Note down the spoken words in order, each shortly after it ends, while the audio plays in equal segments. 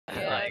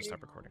to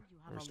stop recording.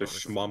 The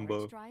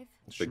Shmumba,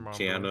 the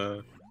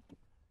Janna,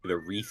 the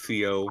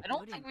Recio. I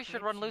don't think we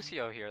should run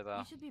Lucio here, though.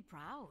 You should be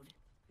proud.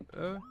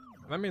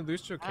 I mean,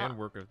 Lucio can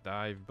work with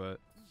dive, but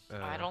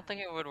I don't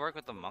think it would work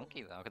with the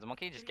monkey though, because the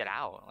monkey just get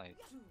out. Like,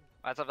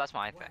 that's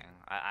my thing.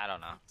 I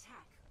don't know.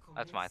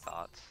 That's my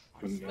thoughts.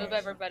 Move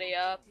everybody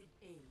up.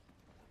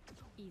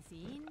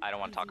 Easy. I don't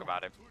want to talk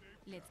about it.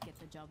 Let's get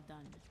the job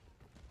done.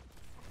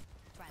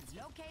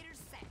 Translocator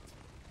set.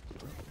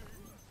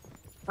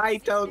 Hi,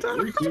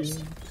 Delta.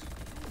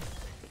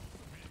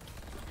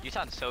 You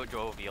sound so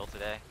jovial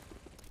today.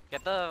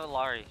 Get the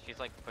Lari. She's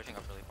like pushing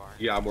up really far.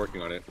 Yeah, I'm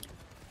working on it.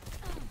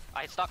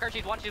 I stalk her.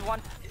 She's one. She's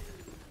one.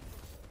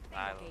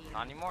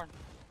 Not anymore.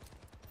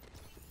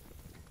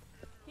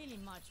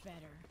 Feeling much better.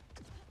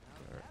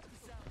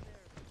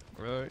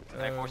 Right.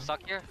 Alright, we're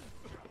stuck here.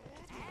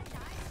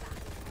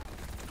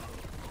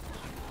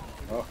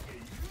 Oh.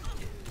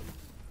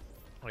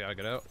 I gotta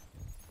get out.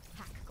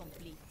 Hack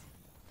complete.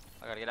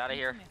 I gotta get out of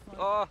here.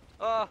 Oh.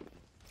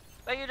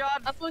 Thank you, John.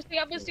 I'm boosting.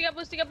 I'm boosting. I'm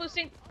boosting. I'm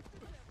boosting.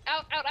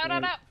 Out. Out. Out.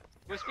 Out. Out.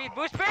 Boost speed.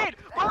 Boost speed.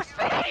 Boost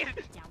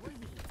speed.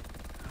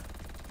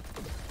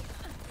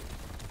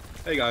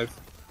 Hey guys.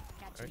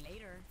 Catch you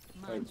later.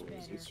 Hey Much boys,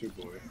 better. it's your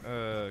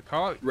boy.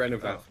 Call it. Random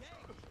fast.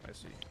 I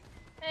see.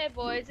 Hey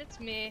boys, it's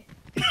me.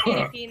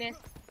 Peanut penis.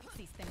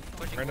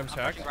 Pushing, Random I'm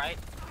sack. pushing right.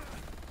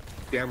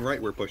 Damn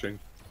right we're pushing.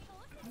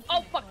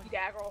 Oh fuck you,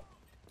 Dagrol.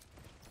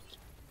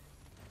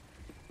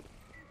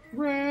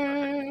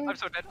 I'm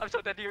so dead. I'm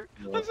so dead here.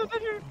 I'm so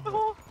dead here.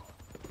 Oh.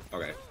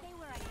 Okay.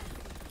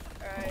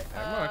 Alright.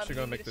 I'm actually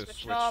gonna you make need to this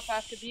switch off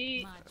after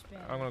beat. Much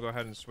better. I'm gonna go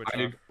ahead and switch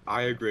off.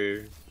 I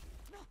agree.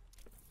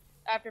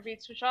 After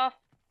beat, switch off.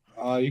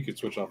 You could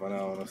switch off right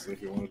now, honestly,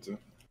 if you wanted to.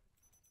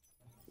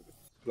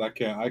 'Cause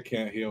I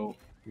can't heal.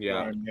 Yeah.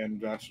 Iron Man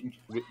Bastion.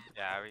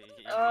 Yeah, we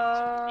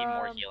need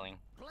more healing.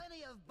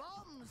 Plenty of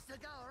bombs to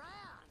go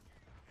around.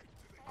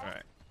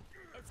 Alright.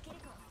 Let's get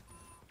it going.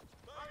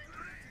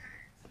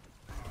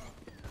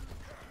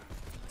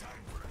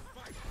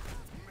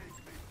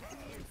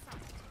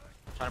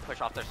 Trying to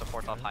push off their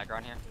supports off high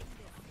ground here.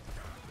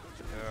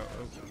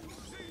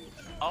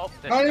 Oh,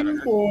 this is gonna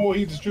hurt. Oh,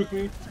 he just juked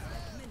me.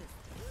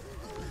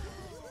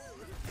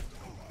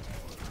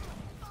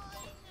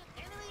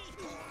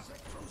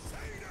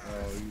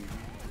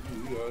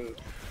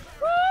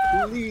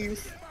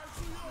 Please.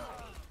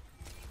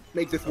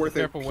 Make this worth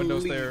Careful, it.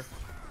 windows please. there.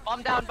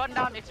 Bum down, bun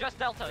down. It's just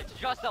Delta. It's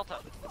just Delta.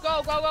 Go,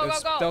 go, go, go,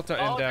 It's go.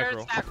 Delta and there's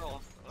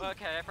Dagrol. Dagrol.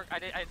 Okay, I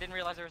didn't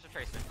realize there was a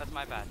tracer. That's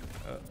my bad.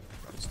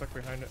 I'm stuck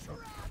behind it. Oh.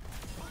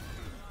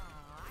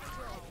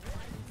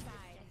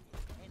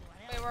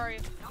 Wait, where are you?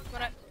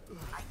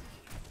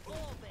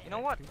 You know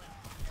what?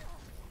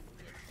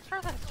 Try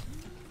this.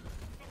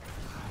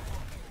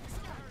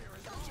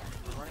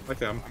 Like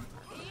them.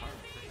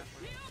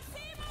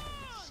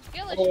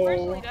 Kill it, she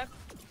personally, Doug.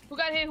 Who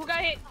got hit? Who got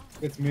hit?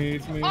 It's me,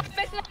 it's me. Oh, I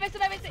missed it, I missed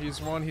it, I missed it. He's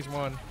one.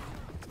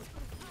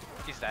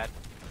 He's dead.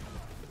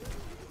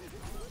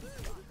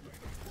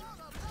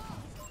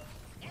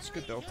 Let's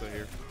get Delta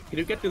here. Can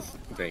you get this?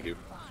 Thank you.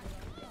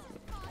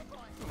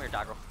 Come here,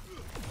 Dagrol.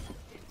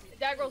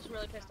 Dagrol's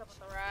really pissed off with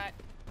the rat.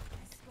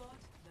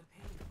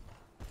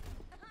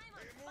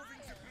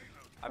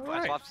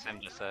 I swapped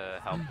Sim just to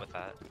help with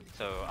that.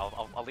 So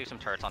I'll leave some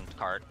turrets on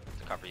cart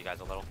to cover you guys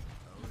a little.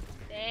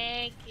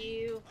 Thank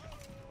you.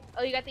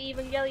 Oh, you got the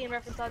Evangelion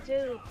reference on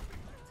too.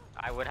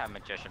 I would have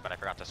Magician, but I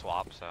forgot to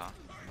swap, so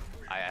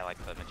I like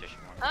the Magician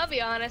more. I'll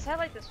be honest, I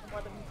like this one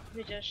more than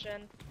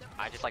Magician.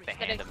 I just like the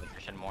hand of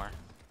Magician more.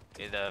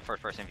 The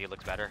first person view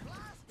looks better.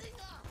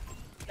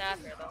 Nah,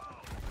 fair though.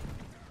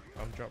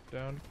 I'm dropped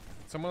down.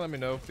 Someone let me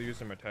know if they use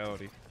their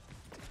mentality.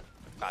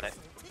 Got it.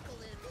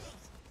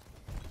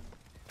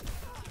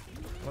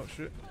 Oh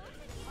shit.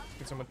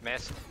 Can someone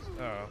Missed.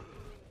 Oh.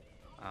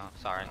 Oh,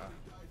 sorry.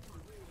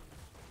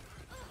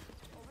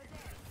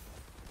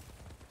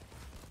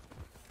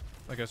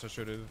 I guess I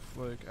should have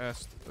like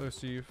asked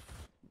see if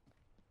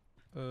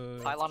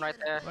Pylon right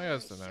there. I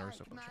asked the matter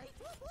so much.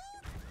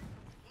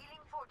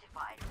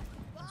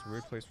 It's a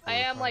weird place for I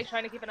am like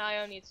trying to keep an eye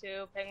on you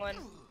too, Penguin.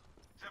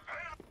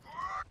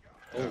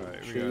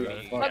 Alright,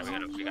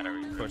 we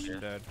gotta push him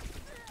dead.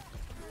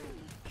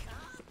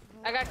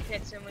 I got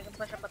kits and we can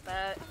push up with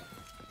that.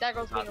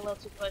 Dagrol's being a little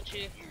too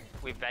pushy.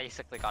 We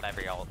basically got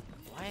every ult.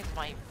 Why is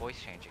my voice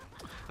changing?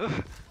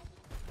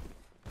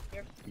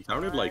 You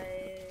sounded like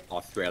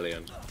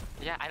Australian.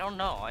 Yeah, I don't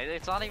know.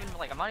 It's not even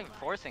like I'm not even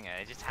forcing it.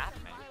 It's just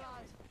happening.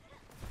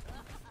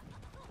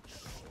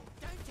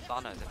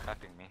 Sauna is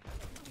infecting me.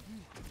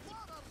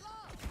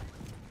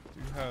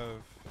 Do you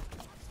have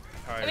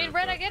I mean,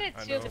 Red, I get it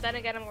too, but then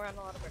again, I'm around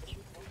a lot of British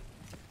people.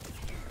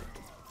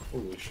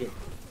 Holy shit.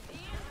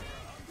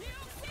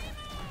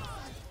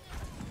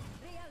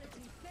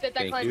 Did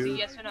that cleanse you,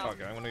 yes or no?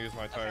 Okay, I'm gonna use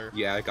my tire.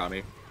 Yeah, it got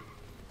me.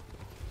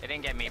 It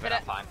didn't get me, but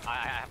I'm fine. I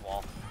have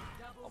wall.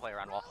 I'll play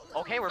around wall.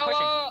 Okay, we're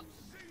pushing.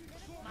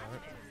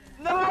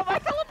 No, my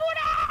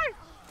teleporter!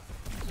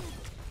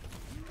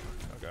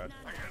 Oh god.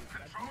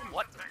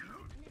 What?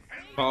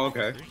 Oh,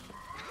 okay.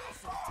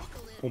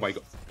 Oh my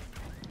god.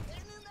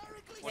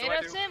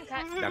 nano sim?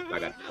 That's my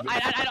bad.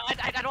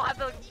 I don't have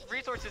the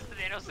resources to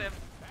nano sim.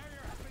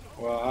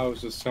 Well, I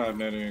was just trying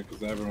to in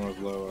because everyone was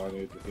low and I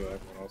needed to heal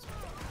everyone else.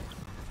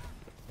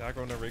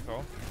 Dagrol no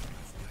recall.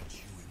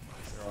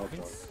 Okay.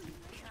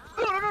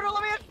 No,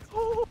 let me in!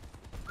 Ooh.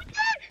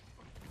 Okay.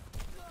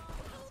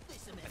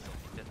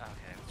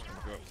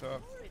 Go up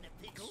top.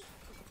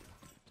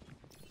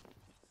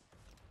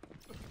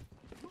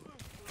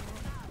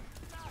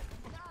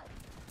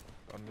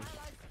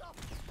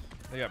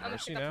 They got I'm gonna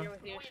Mercy stick up now. here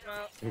with you,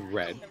 Shmonut.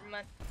 Red. Never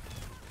mind.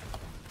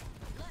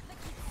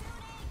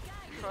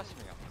 Trust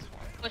me on this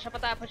one. Push up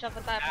at that, push up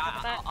at that, push up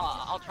at that.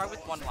 I'll try with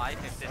one life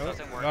if this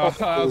doesn't work. Oh,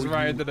 I was Oh,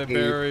 right you into the idiot.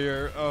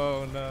 barrier.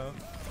 Oh no.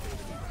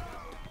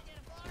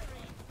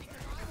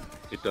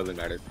 It doesn't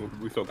matter.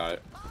 We still got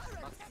it.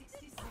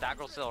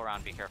 Dagrol's still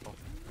around, be careful.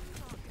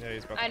 Yeah,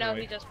 he's about to I know kill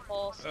he me. just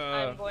pulsed.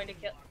 I'm going to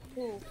kill.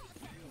 Who?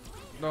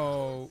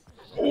 No.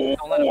 Oh,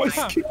 Don't let him I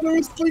killed him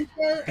with sleep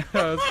there.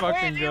 Let's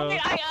fucking go. You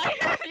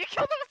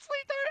killed him with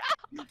sleep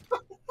there!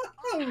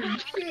 Oh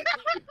shit.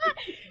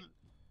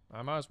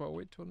 I might as well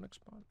wait till the next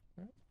spawn.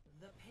 Right.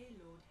 The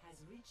payload has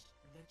reached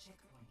the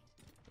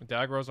checkpoint.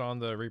 Dagrol's on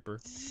the Reaper.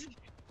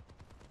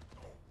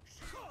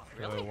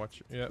 Really?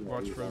 Watch. Yeah,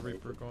 watch for the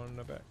Reaper going in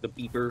the back. The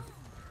beeper.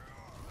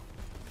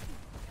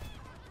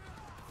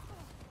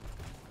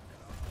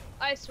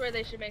 I swear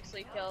they should make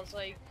sleep kills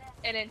like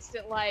an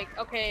instant like,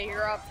 okay,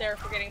 you're up there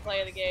for getting play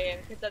of the game,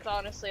 because that's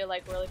honestly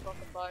like really fucking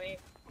funny.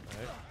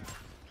 Right.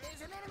 There's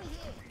an enemy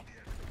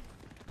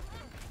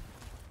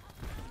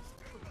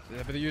here.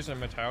 Have they used a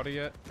Mentality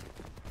yet?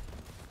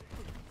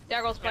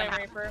 Dagrol's playing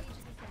Reaper.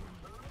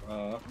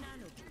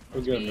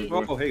 Who's gonna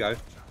move? Oh, hey guys.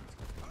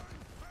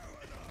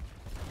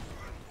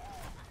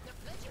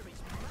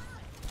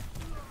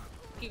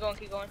 Keep going,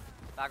 keep going.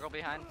 Dagrol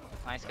behind.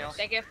 Nice kill.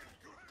 Thank you.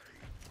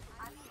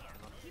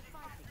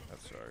 I'm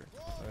sorry.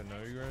 I didn't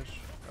know you guys.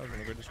 I was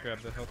gonna go just grab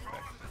the health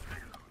pack.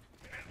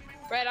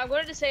 Red, I'm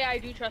going to say I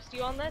do trust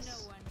you on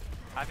this.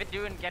 I've been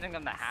getting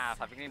them to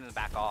half. I've been getting them to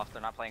back off.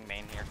 They're not playing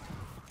main here.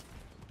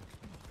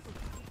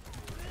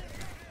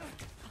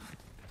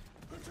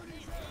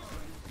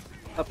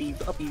 Uppies,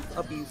 uppies,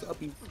 uppies,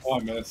 uppies. Oh,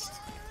 I missed.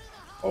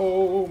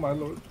 Oh my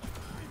lord.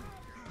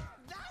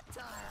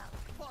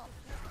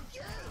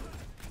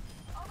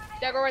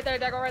 Dagrol right there,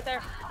 Dagrol right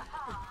there.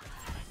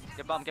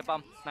 Get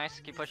bum. Nice,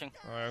 keep pushing.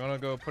 Alright, I'm gonna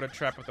go put a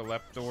trap at the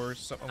left door.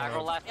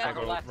 Dagrol left,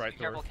 Dagrol left. Right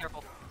door.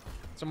 Careful.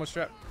 Someone's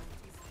trapped.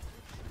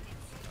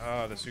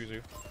 Ah, the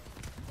Suzu.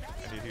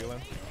 I need heal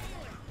him.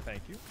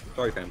 Thank you.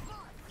 Sorry, fam.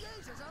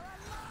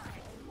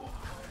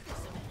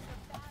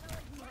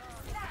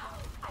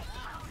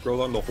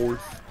 Roll on the horse.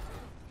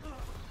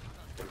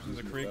 There's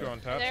a creeper on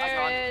top.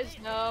 There is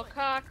no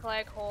cock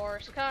like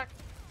horse cock.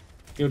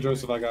 Kill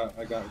Joseph, I got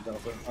it.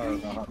 I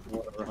don't know,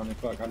 whatever, honey,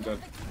 fuck, I'm dead.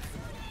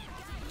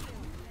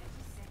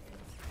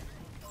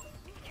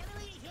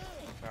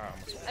 Ah,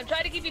 I'm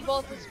trying to keep you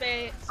both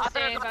sustained, but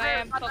I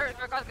am Got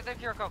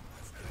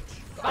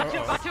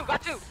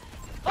two.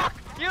 Fuck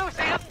you,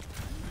 Sam.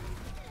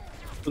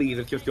 Please,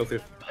 it's just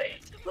Joseph.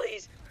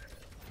 Please.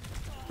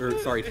 Or,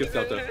 sorry, it's just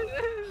Delta.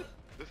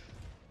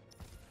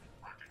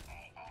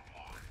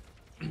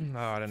 Oh,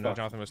 I didn't know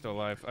Jonathan was still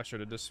alive. I should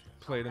have just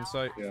played in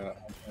sight. Yeah,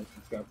 I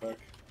just got back.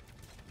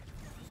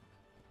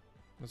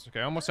 That's okay.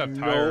 I almost have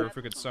No. tire if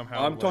we could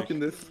somehow I'm like, talking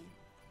this.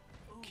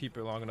 keep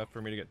it long enough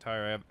for me to get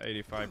tire. I have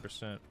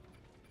 85%.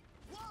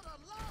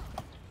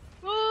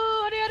 Ooh,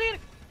 honey.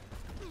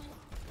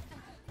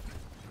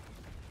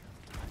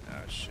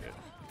 Ah, shit.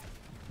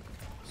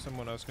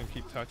 Someone else can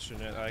keep touching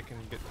it. I can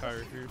get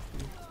tire here.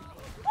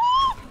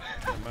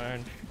 Never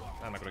mind.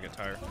 I'm not gonna get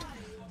tire.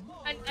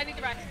 I need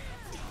to rest.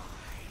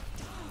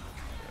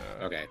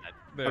 Okay.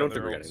 There, I don't think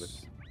they're we're all getting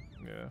s-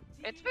 Yeah.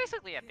 It's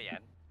basically at the end.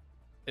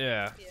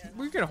 Yeah. Yeah.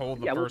 We can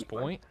hold the Yeah, we'll first be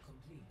fine. point.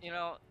 You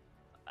know,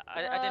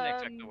 I didn't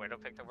expect the Widow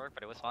pick to work,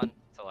 but it was fun.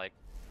 So like,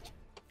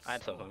 I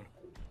had some fun.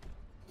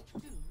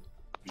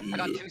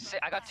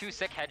 I got two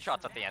sick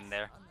headshots at the end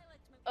there.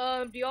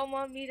 Do y'all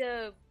want me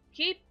to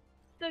keep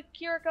the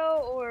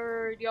Kiriko,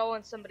 or do y'all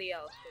want somebody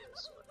else for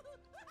this one?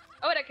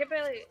 Oh, wait, I can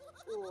barely.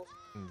 Ooh.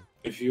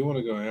 If you want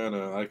to go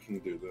Anna, I can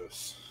do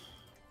this.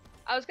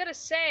 I was gonna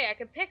say I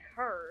can pick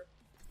her.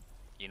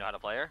 You know how to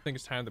play her? I think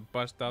it's time to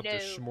bust out the No.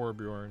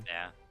 Schmorbjorn.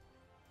 Yeah.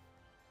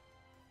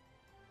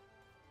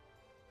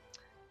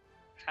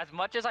 As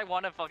much as I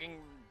want to fucking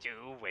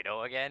do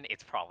Widow again,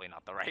 it's probably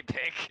not the right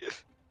pick.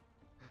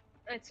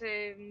 It's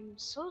a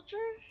soldier,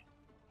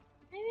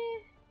 maybe.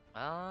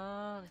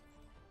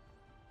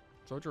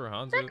 Soldier or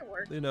Hanzo. That could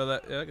work. You know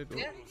that. Yeah, I could go.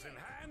 Yeah.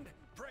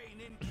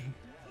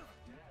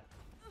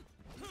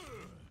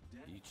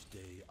 Each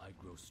day I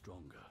grow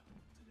stronger,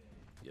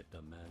 yet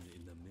the man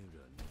in the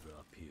mirror never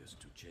appears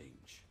to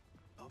change.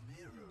 A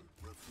mirror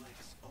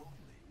reflects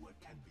only what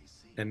can be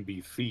seen. And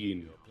be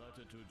seen. Your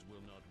platitudes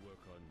will not work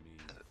on me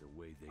the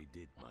way they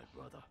did my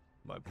brother.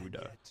 My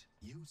Buddha. Yet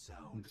you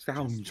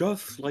Sound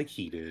just like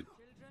he did.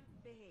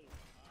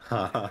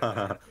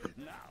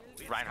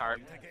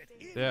 Reinhardt.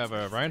 Yeah,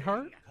 but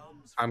Reinhardt?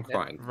 I'm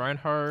crying.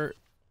 Reinhardt.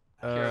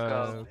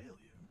 Kiriko.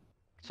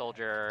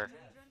 Soldier.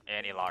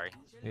 and Ilari.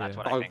 That's Yeah.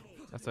 what I think.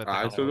 That's what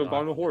I think should have also.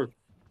 gone a horse.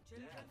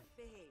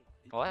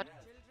 What?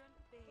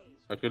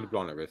 I should have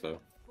gone every so.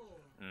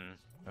 Mm.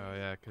 Oh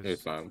yeah, It's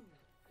because fine.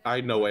 I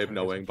had no way of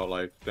knowing, but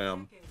like,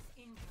 damn.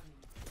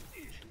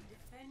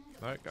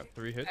 alright, got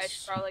 3 I should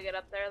hits. probably get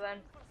up there then.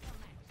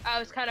 I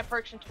was kind of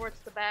perching towards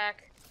the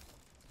back.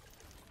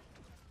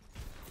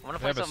 I'm gonna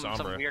They play have a some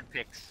Sombra. weird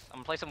picks. I'm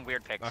gonna play some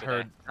weird picks I today.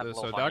 heard Have a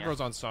so little fun here. Dagrol's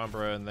on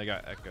Sombra and they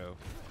got Echo.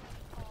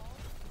 Yeah,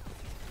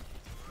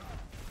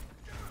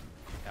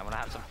 I'm gonna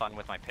have some fun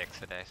with my picks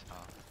today, so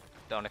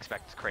don't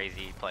expect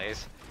crazy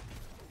plays.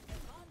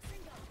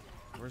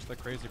 Where's the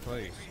crazy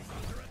place?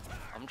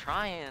 I'm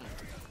trying.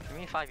 Give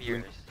me 5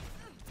 years.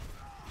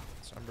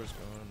 Sombra's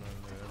going on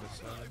the other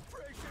side.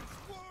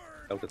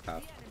 Delta's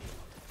half.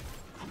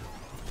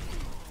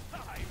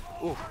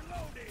 Ooh.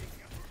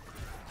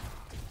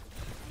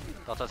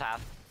 Delta's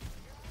half.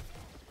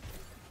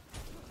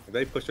 If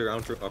they push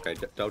around, okay,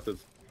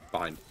 Delta's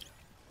behind.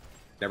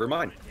 Never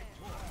mind.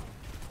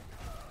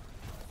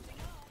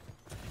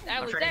 That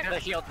I'm was turning to the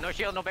that. shield. No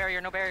shield, no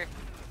barrier, no barrier.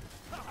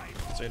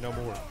 Say no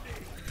more.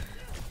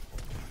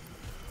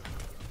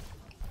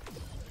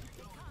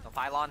 No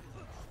pylon.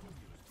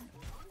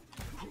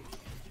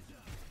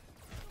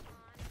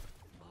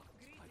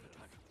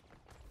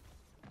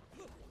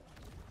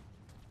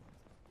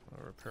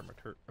 I'll repair my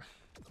turret.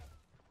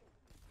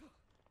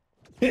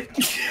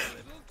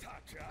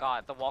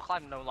 God, the wall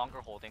climb no longer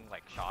holding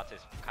like shots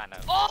is kind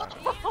of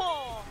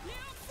Oh!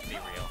 be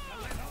real.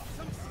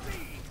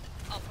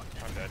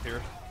 I'm dead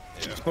here.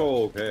 Yeah.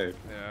 Oh, okay.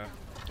 Yeah.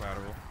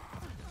 Lateral.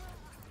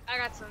 I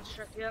got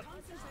sunstruck, yep.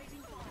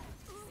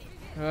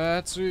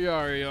 That's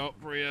Uyari out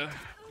for ya.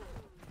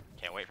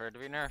 Can't wait for it to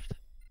be nerfed.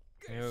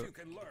 Yep. You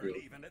can learn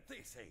even at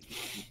this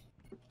age.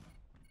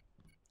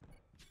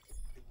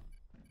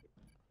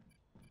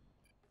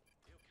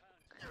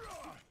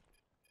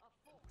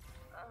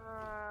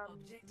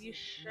 You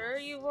sure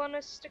you want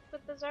to stick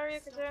with the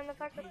Zarya considering the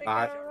fact that they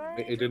got a ride?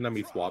 It didn't let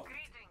me swap.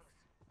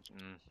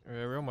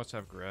 Yeah, we almost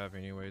have grab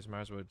anyways.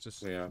 Might as well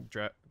just Yeah.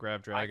 grab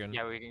dragon.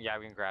 Yeah, we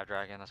can grab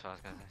dragon. That's what I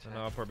was gonna say. And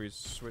I'll probably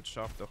switch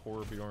off the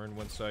Horbjorn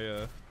once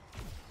I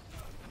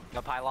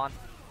No pylon.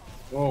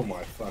 Oh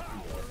my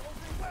fucking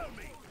god.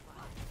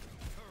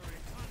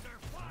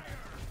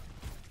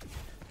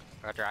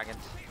 Got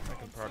dragons. I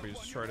can probably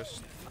just try to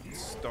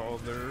stall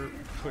their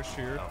push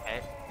here.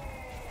 Okay.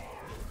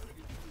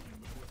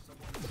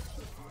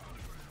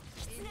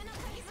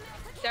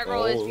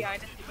 Dagrol is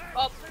behind it.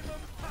 Oh.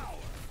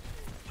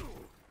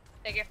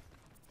 Thank you.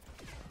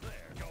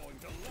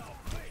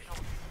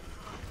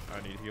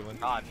 I need healing.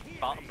 God,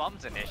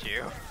 bum's an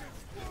issue.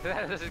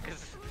 This is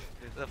because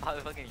the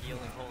fucking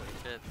healing. Holy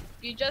shit.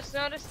 You just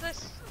noticed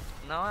this?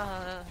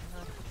 No,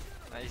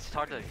 it's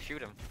hard to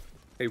shoot him.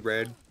 Hey,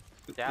 Red.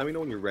 Yeah. Let me know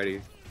when you're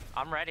ready.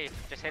 I'm ready.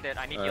 Just hit it.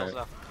 I need All heals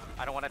right.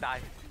 though. I don't want to die.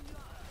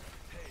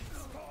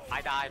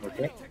 I died.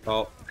 Okay.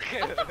 Oh,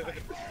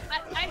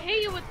 I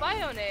hate you with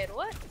Bionade,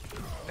 what?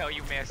 No,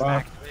 you missed Wow.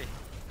 actually.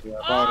 Yeah,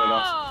 Bionade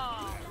also,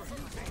 Oh!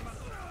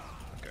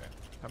 Okay.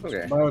 How much?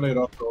 okay. Bionade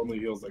also only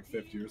heals like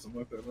 50 or something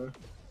like that, right?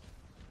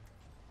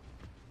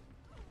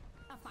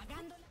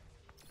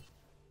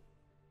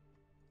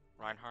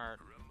 Reinhardt.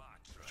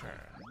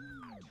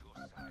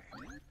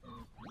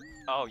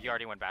 Oh, you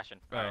already went Bastion.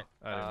 Oh, Alright.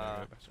 I didn't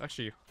know that.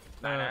 Actually, okay.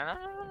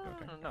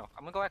 No,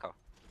 I'm gonna go Echo.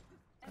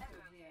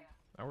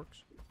 That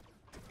works.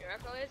 Your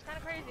echo is kind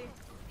of crazy.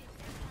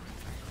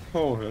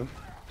 Oh, huh.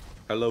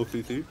 Hello,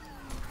 CC.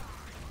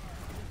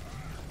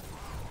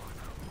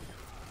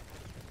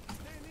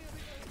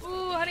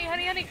 Ooh, honey,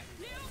 honey, honey.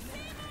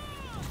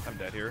 I'm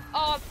dead here.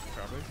 Oh,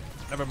 Probably.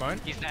 Never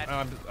mind. He's dead.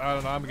 I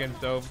don't know. I'm getting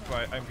dove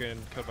by. I'm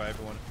getting killed by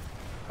everyone.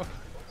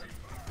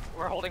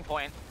 We're holding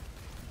point.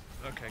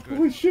 Okay, good.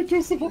 Holy shit,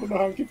 Joseph, I don't know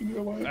how I'm keeping you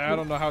alive. I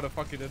don't know how the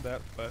fuck he did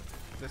that, but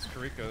this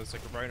Karika is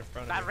like right in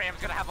front of That me.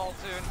 Ram's gonna have ult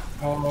soon.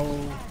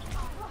 Oh,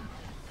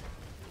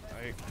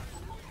 Right.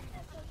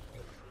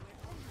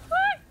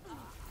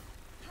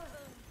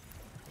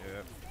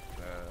 Yep.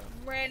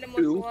 random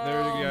Two. was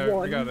There low. you go.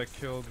 one. We gotta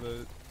kill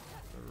the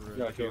you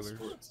gotta kill healers.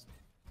 sports.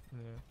 Yeah.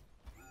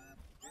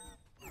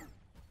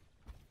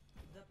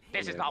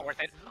 This is not worth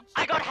it.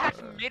 I got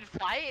hacked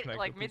mid-fight, can I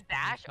like go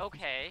mid-dash.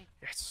 Okay.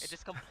 Yes. It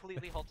just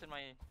completely halted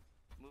my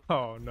move.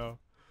 Oh no.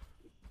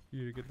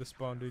 You didn't get the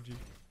spawn, did you?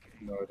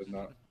 No, I did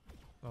not.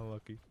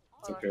 Unlucky.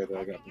 It's okay that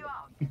I got me.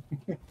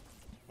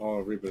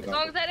 Oh, Reiba As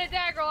long as I did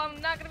Dagrol,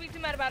 I'm not gonna be too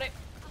mad about it.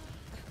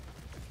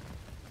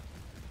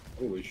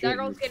 Holy shit.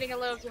 Dagrol's getting a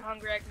little too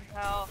hungry, I can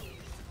tell.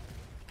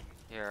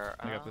 Here.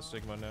 I got the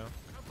Sigma now.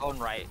 Going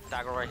right.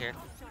 Dagrol right here.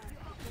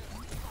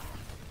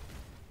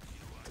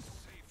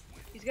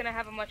 He's gonna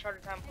have a much harder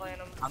time playing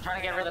him. I'm trying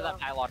to get rid of that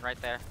pylon right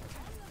there.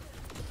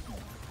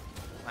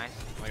 Nice.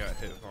 I got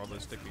hit with all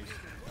those stickies.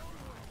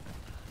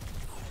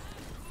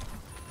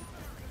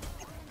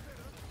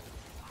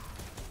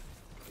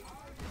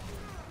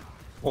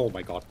 Oh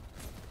my god.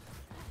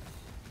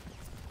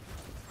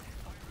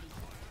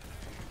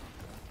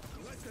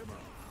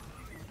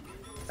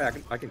 Hey,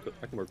 I can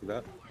work with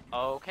that.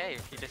 Okay,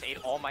 he just ate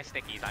all my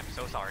stickies. I'm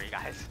so sorry,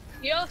 guys.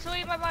 You also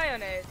eat my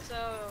mayonnaise,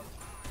 so.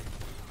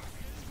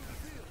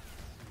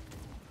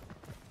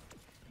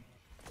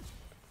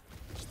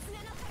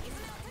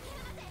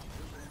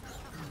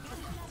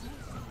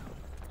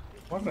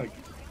 Why did I?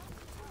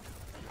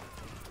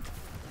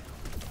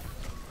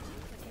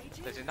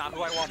 This is not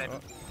who I wanted.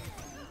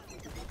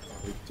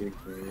 We did,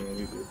 yeah,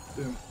 we did.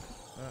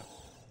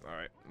 Yeah.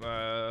 Alright.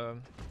 I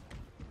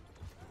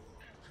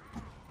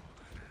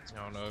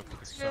don't know if we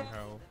can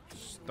somehow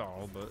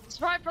stall, but It's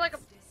probably for like a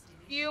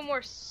few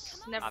more.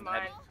 Never I'm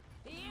mind.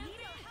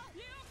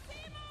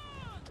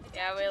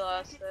 Yeah, we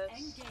lost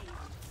this.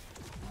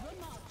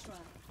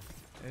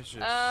 it's just.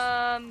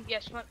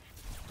 Yes, Shmonut.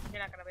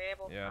 You're not gonna be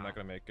able. Yeah, I'm not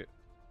gonna make it.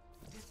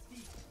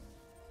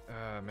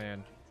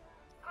 Man.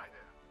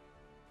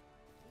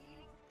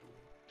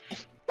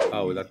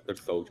 Oh, that's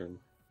soldier.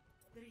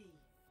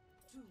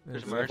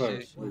 There's It's-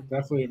 Mercy.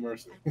 Definitely a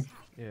mercy.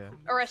 Yeah.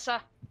 Orisa.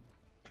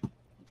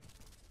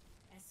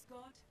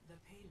 Escort the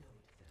payload.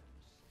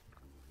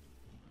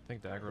 I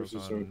think Dagrol's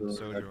Versus on Sojourn,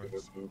 Sojourn.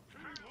 Echo.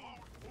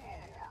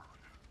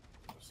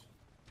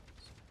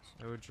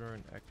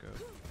 Sojourn Echo.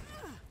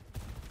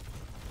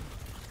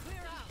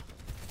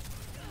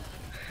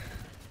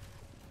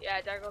 Yeah,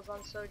 Dagrol's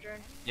on Sojourn.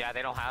 Yeah,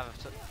 they don't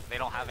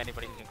have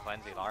anybody who can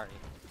cleanse it already.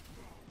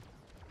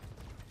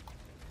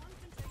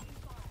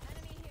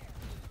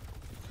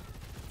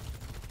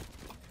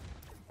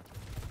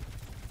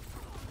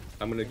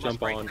 I'm gonna must jump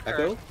break on the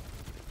Echo.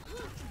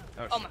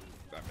 Oh, Oh shit. my.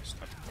 I missed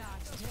up.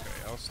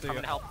 Okay, I'll stay I'm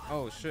gonna up. help.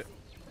 Oh shit.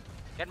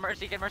 Get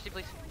mercy,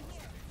 please.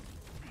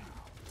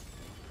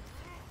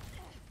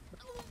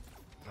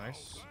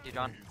 Nice. You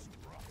done?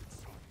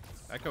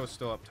 Echo's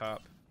still up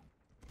top.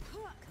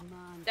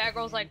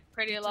 Dagrol's like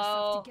pretty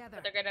low,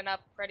 but they're getting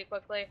up pretty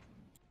quickly.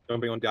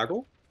 Jumping on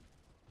Dagrol.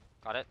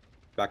 Got it.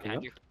 Backing Behind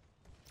up. you.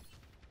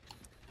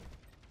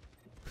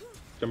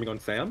 Jumping on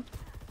Sam.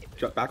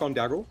 Back on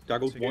Dagrol.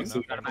 Dagrol's Taking one.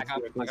 enough. Got him back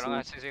up. I got him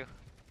on Suzu.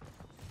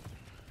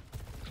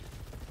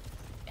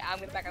 Yeah, I'm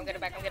getting back. I'm getting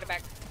back. I'm getting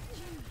back.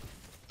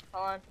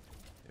 Hold on.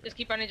 Just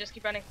keep running. Just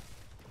keep running.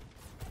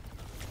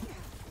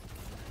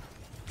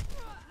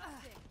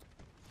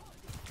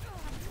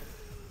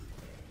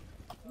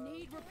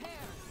 Need repair.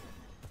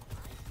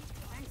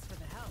 Thanks for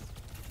the help.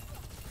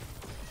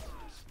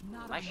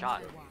 Not Nice on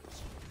shot. my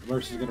watch.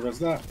 Mercy's gonna rest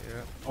that.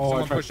 Yeah. Oh, I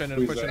Someone tried push to in and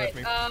squeeze push in that. with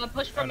me.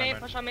 Push Oh, from never main.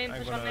 mind. Push on main. I'm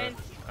Push on gonna- main.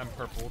 I'm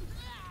purpled.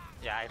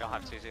 Yeah, I don't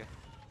have Suzu.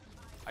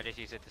 I just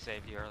used it to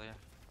save you earlier.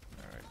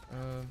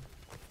 Alright.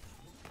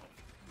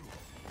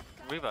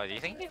 Reiba, do you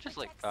think you just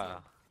like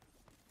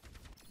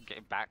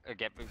get back,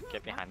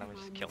 get behind them and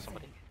just kill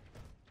somebody?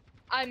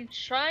 I'm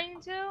trying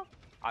to,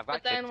 I've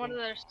but got then Kitsu. one of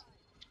those.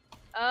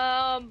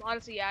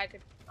 Honestly, yeah, I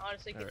could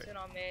honestly get Alright. in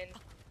on main,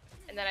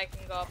 and then I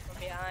can go up from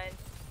behind.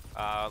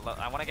 I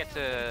want to get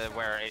to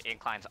where it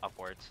inclines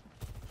upwards.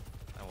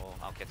 And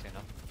I'll get to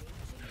them.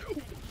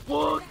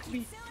 Fuck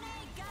me.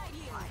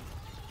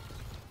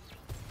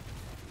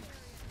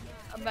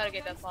 I'm about to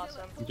get that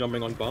blossom.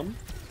 Jumping on Bum.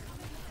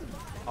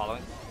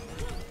 Following.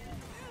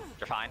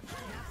 You're fine.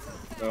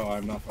 No,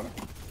 I'm not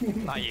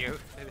fine. Not you.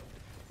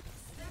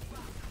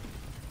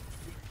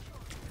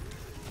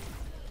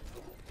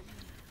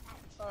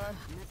 Hold on.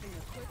 Nothing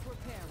a quick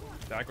repair one.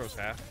 Dagrol's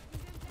half.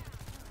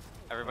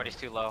 Everybody's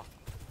too low.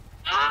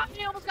 Ah!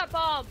 I almost got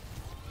bombed.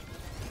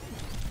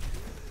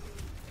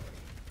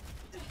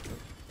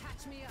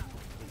 Patch me up.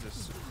 I'm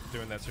just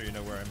doing that so you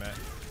know where I'm at.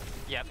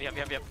 Yep.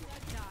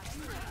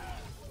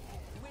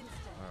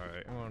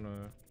 Alright, I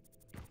wanna.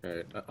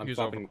 Alright, I'm Use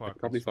swapping. overclock. I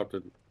probably swapped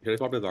to. Should I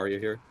swap to Zarya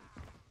here?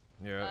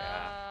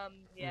 Yeah.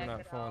 Yeah. I'm not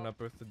good following help.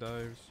 up with the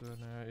dives, so nah,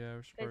 yeah,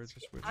 we should probably It's-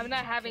 just switch. I'm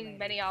not having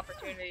many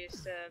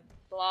opportunities to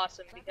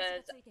blossom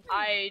because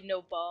I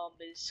know Bomb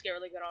is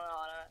scarily good on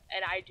Ana,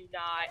 and I do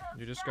not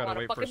You just gotta want to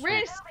wait for fucking sleep.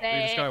 risk We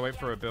just it. gotta wait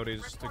for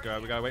abilities to go.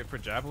 We gotta wait for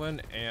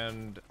javelin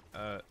and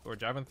or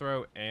javelin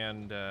throw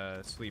and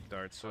sleep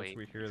darts. So if Sleep.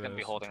 we hear He's those, gonna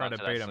be holding try on to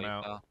to bait that them sleep,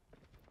 out. though.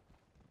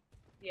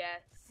 Yeah,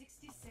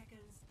 60 seconds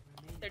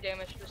remaining. they're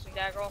damage boosting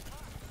Dagrol.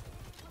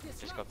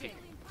 Just go peek.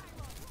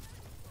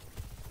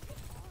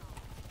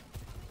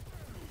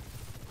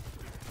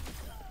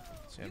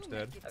 Sam's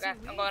dead. Okay,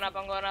 I'm going up.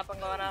 I'm going up. I'm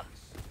going up.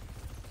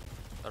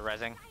 The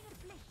rezzing.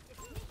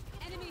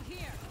 Enemy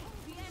here.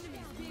 The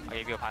enemy's being I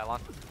gave you a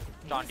pylon.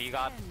 John, do you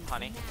got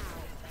honey?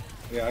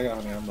 Yeah, I got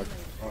honey. I'm like,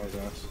 oh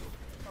gosh.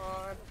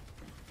 Hold on.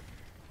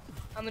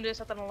 I'm gonna do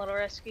something a little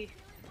risky,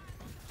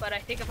 but I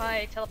think if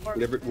I teleport,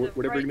 Whatever, to the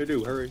whatever right... you're gonna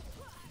do, hurry.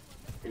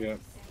 Yeah.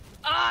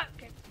 Ah!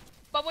 Okay.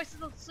 Bob Boy's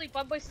asleep.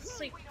 Bob Boy's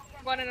asleep.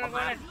 I'm going in. I'm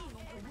going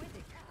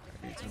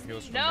in. Need some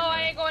heals from No, behind.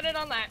 I ain't going in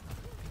on that.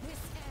 This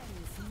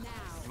ends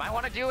now. You might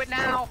want to do it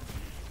now.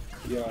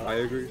 Yeah. I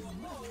agree.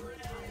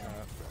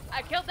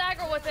 I killed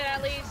Dagrol with it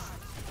at least.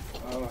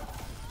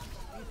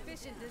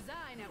 Efficient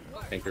design at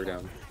work. Anchor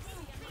down.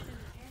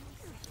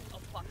 Oh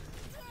fuck.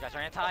 You guys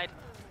are anti-tied?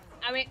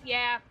 I mean,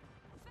 yeah.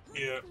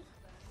 Yeah.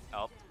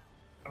 Oh.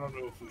 I don't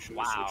know if we should.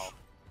 Wow.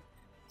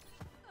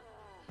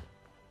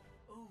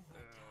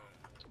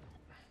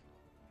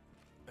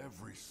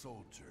 Every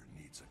soldier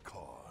needs a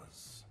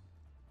cause.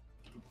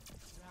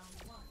 Round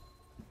 1.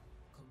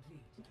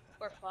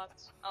 We're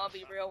fucked. I'll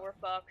be real, we're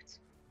fucked.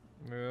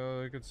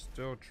 Well, they could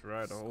still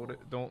try to hold it.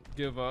 Don't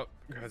give up,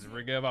 because if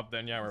we give up,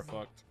 then yeah, we're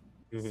fucked.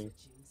 Switching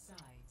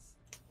sides.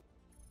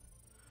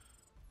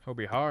 It'll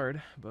be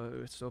hard, but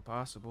it's still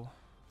possible.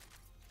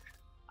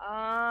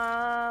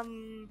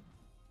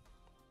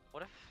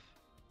 What if?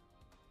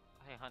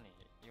 Hey, honey,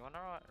 you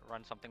wanna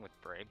run something with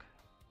Brig?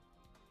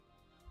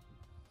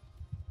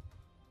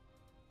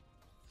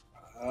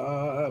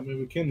 I mean,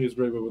 we can use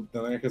Reiba with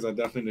Dana because I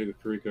definitely need a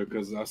Kariko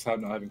because us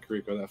not having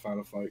Kariko that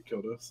final fight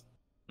killed us.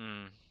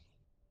 Hmm.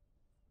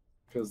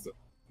 Because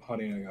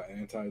Honey and I got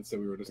antied, so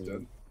we were just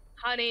dead.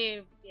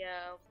 Honey,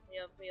 yeah,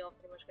 we all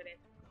pretty much got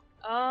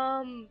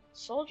in.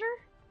 Soldier?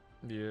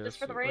 Yeah, Just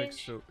for the like,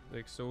 range?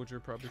 like soldier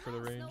probably for the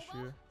range,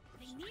 yeah.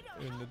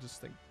 And I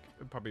just think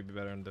it'd probably be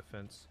better in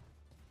defense.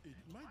 It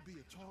might be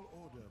a tall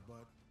order,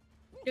 but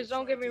Because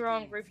don't get me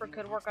wrong, Reaper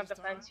could work on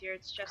defense here.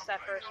 It's just that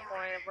first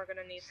point, and we're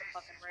gonna need some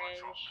fucking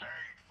range.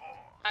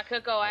 I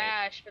could go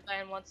Ash, but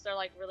then once they're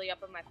like really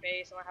up in my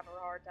face, I'm gonna have a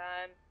hard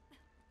time.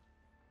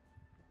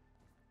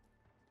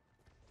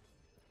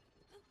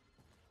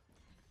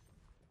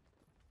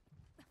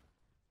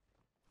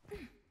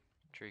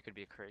 Tree could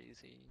be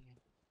crazy.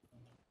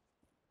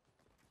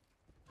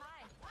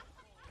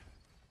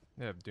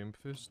 They have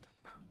Doomfist.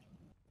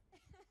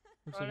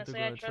 Looks like Honestly,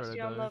 they're I gonna try trust to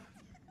you on dive.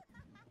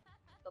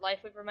 the Life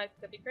Weaver might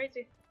could be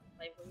crazy.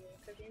 Life Weaver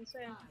could be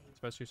insane.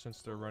 Especially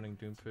since they're running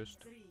Doomfist.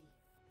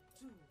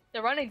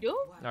 They're running Doom?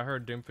 I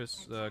heard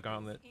Doomfist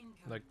gauntlet,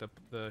 like the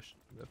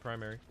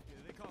primary.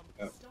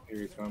 Yep,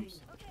 here he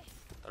comes.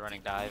 They're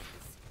running dive.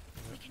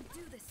 We can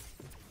do this.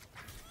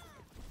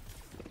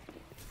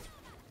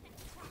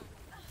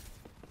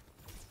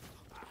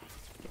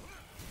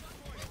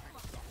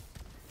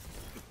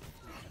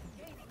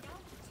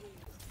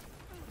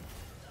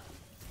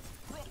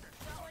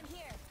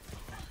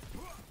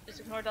 Just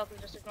ignore Delta,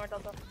 just ignore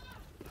Delta.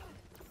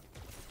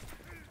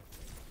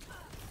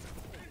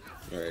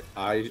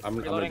 Alright, I'm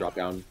gonna drop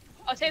down.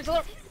 Oh, Sam's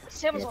low!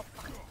 Sam's low!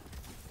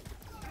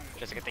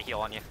 Just to get the heal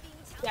on you.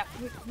 Yeah,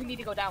 we need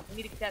to go down. We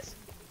need to contest.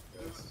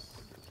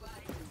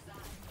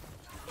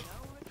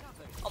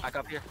 Back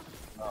up here.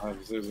 I have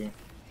Zuzu.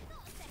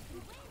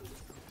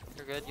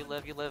 You're good. You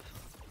live. You live.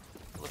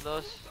 Live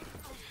those.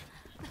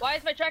 Why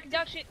is my tracking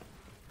down shit?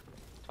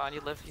 It's fine. You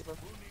live. You live.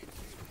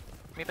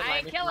 I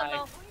ain't killing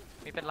though.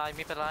 ไม่เป็นไรไ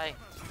ม่เป็นไร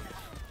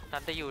ทั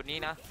นจะอยู่นี่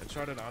นะ I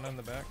shot it on in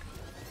the back.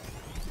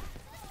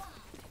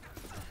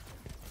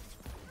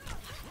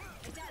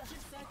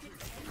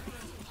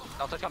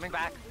 Delta's coming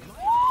back.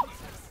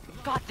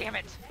 God damn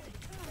it.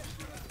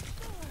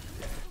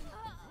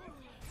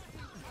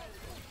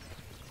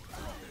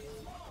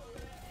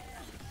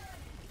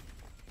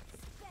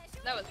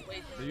 That was way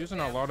too They're using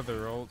a lot of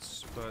their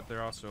ults, but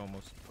they're also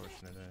almost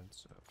pushing it in,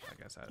 so I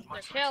guess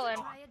They're killing.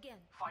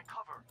 find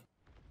cover.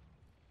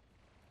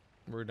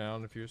 we're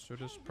down a few, so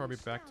just probably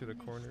back to the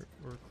corner,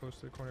 or close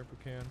to the corner if we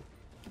can.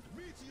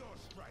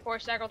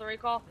 Force Dagrol to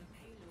recall.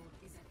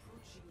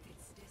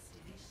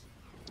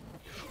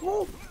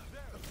 I'm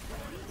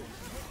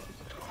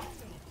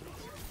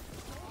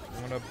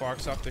gonna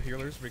box off the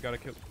healers. We gotta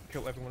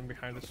kill everyone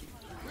behind this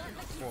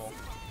wall.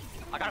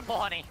 I got a full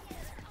honey.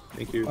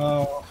 Thank you.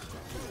 I'm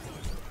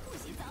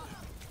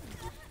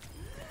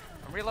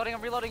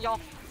reloading, y'all.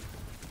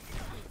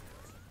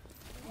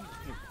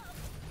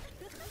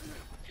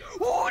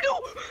 Oh no!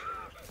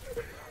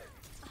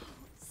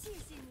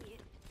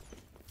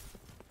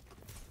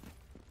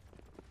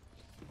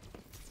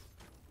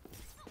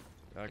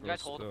 You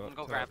guys hold. I'm gonna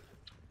go grab.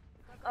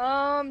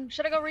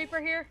 Should I go Reaper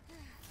here?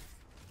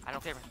 I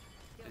don't care.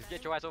 Just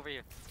get your ass over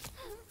here.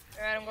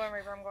 Alright, I'm going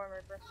Reaper,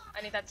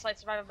 I need that slight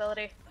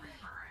survivability.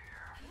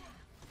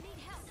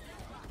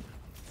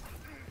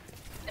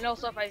 And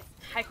also if I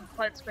can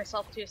cleanse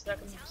myself too so that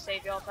I can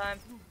save you all the time.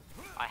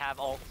 I have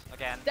ult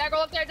again.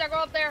 Dagrol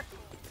up there!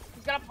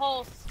 He's got a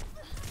pulse.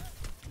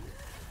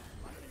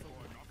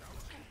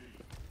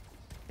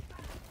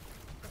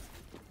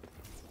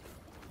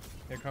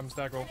 Here comes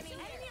Dagrol.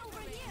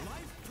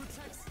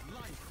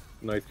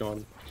 Nice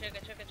gone. Good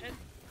shit.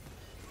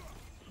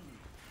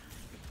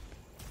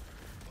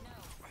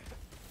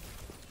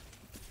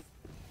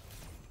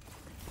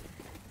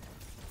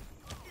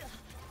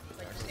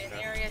 Like stay in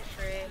the area,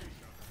 tree.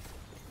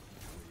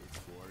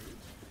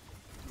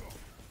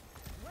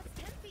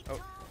 Oh.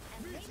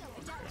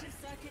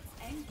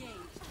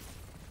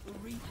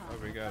 Oh,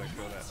 we gotta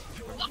kill that.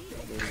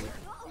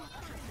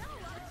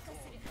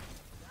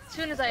 As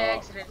soon as I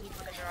exited, he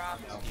fucking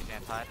dropped. He's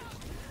anti.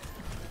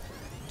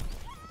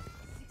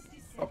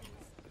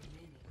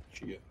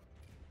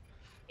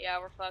 Yeah,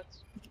 we're fucked.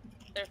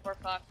 We're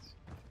fucked.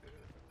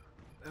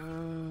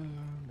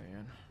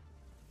 Man.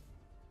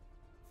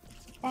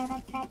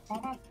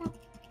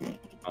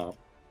 Oh.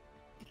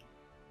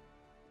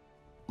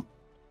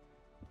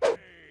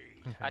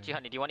 Actually,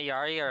 honey, do you want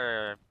Iari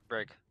or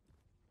Brig?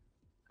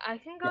 I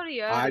can go to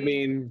Yodi. I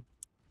mean,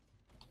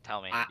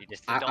 Tell me. You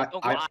just don't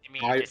lie to me.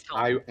 Just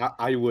tell me.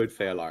 I would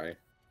say Alari.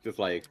 Just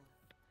like,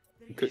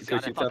 You just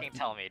gotta fucking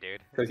tell me,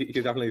 dude. Because he's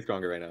definitely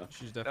stronger right now.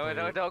 She's definitely.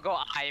 No, don't go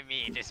I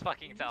me. Just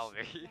fucking tell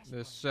me.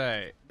 Just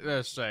say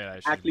that she's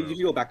Actually, you broke.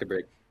 should go back to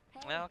break.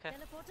 Yeah, okay.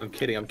 I'm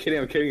kidding. I'm kidding.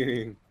 I'm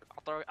kidding.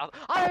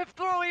 I'm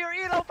throwing your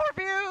elo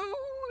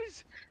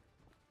perfuse.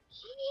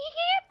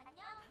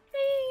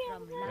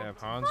 They have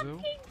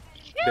Hanzo.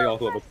 They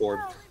also have a sword.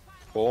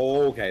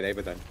 Okay, they have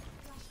it then.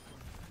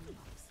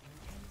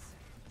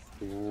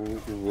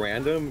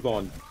 Randoms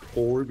on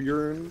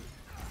Torbjorn. Weird.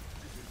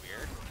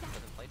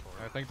 Doesn't play for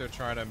I think they're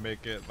trying to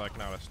make it like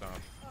not a stomp.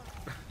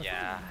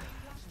 Yeah.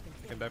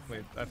 Can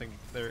definitely. I think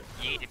they're.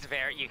 It's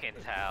very. You can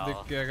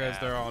tell. Yeah, guys,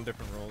 they're all on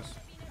different roles.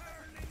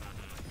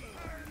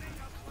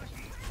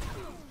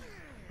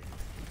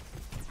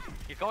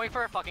 He's going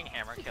for a fucking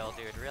hammer kill,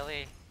 dude.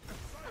 Really?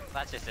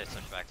 That's just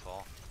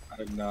disrespectful.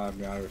 Nah, I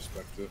mean, I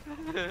respect it.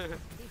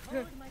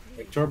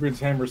 Like, Torbjorn's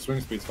hammer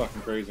swing speed's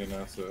fucking crazy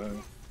now, so.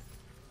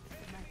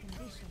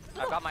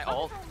 I've got my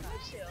ult.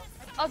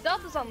 Oh,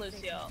 Delta's on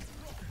Lucio.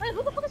 Hey,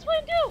 who the fuck is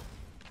playing Doom?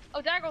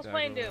 Oh, Dagrol's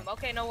playing Doom.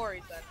 Okay, no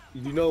worries then.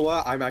 You know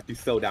what? I'm actually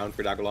so down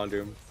for Dagrol on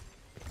Doom.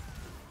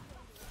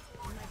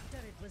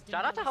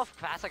 Shout out to how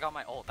fast I got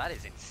my ult. That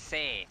is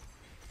insane.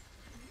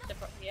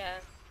 Yeah.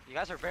 You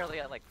guys are barely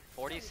at like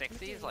 40s,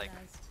 60s. Like,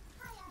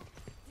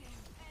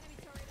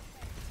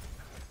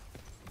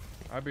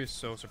 I'd be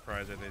so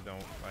surprised if they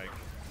don't like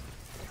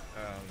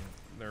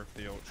nerf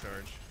the ult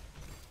charge.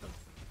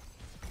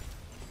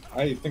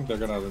 I think they're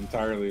gonna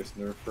entirely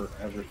nerf for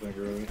everything,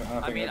 really.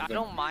 I mean, I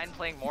don't mind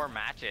playing more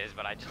matches,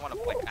 but I just want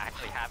to like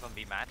actually have them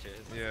be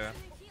matches. Yeah.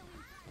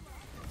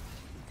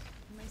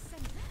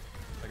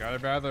 Like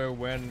I'd rather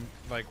win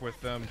like with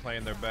them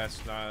playing their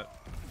best, not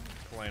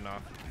playing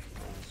off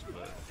rules,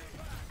 but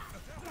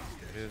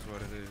it is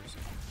what it is.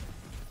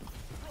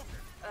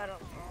 I don't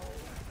know.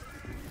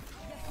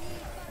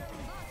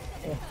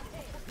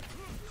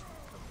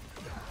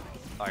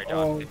 Sorry,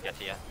 John, didn't get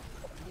to you.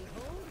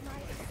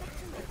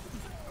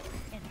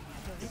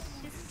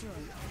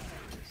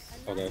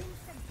 Okay.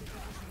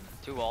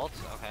 2 ults,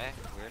 okay,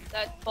 weird.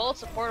 That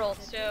bolt's a portal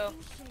too.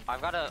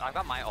 I've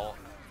got my ult.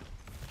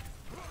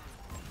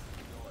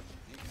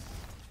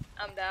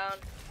 I'm down.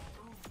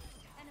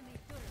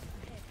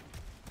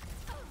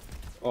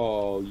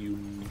 Oh, you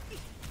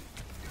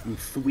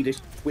Swedish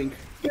twink.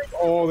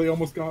 Oh, they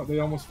almost fucked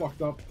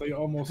up. They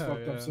almost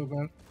fucked up so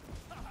bad.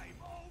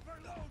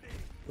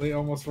 They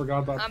almost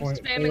forgot that point.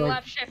 I'm spamming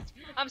left shift.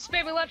 I'm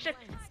spamming left shift.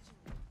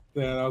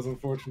 Yeah, that was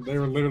unfortunate. They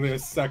were literally a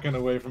second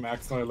away from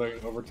accidentally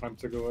letting overtime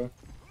tick away.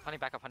 Honey,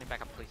 back up, please,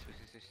 please,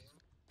 please.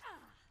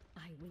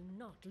 I will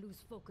not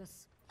lose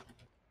focus.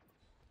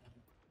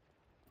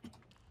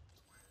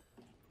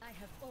 I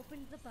have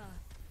opened the bar.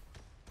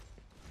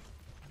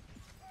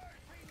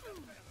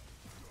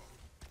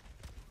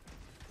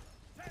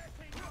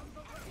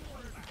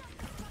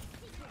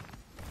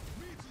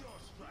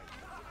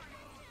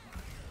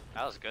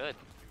 That was good.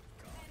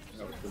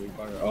 That was pretty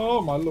fire.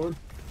 Oh my lord.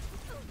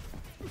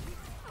 I'm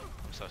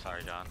so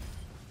sorry, John.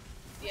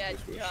 Yeah,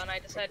 John, I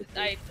decided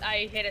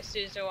I hit a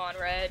Suzu on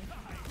red.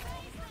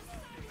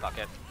 Fuck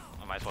it.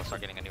 I might as well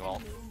start getting a new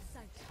ult.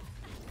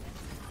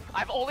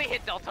 I've only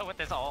hit Delta with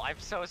this ult. I'm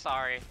so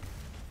sorry.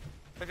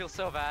 I feel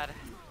so bad.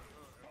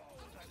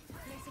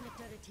 Placing a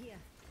turret here.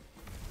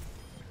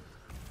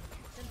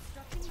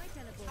 Constructing my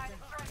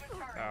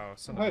teleporter. Oh,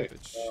 son of a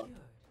bitch.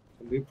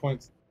 The new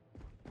point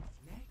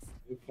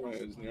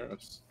is near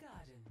us.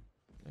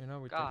 You know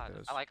we God, take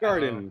this. I like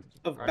Garden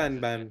of Ban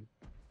Ban.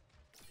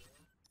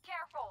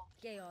 Careful.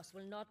 Chaos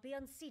will not be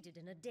unseated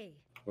in a day.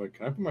 Wait,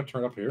 can I put my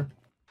turn up here?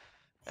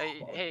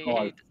 Hey, hey, Oh,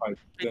 hey. I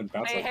didn't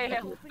bounce Hey, up. hey, hey.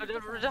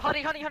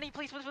 Honey,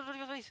 please, please,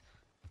 please, please.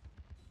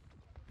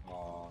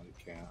 Oh, you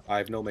can't. I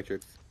have no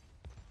matrix.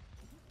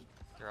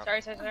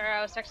 Sorry,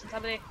 I was texting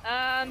somebody.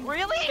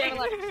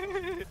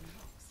 Really?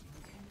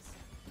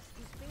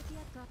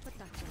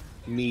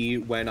 Me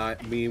when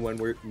we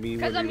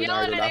Because were I'm you and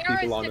I yelling the at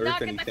last people on Eris to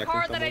Earth not and he get the texted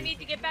car that I someone. need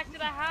to get back to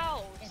the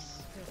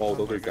house. Oh,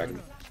 those are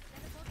dragons.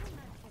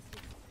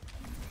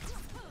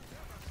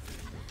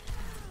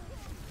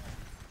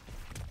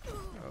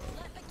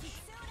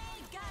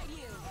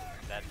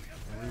 That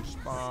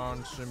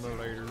Respawn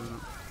simulator.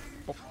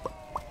 Oh.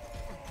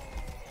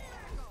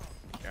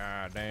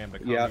 God damn the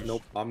Yeah, commies.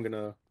 nope. I'm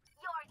gonna.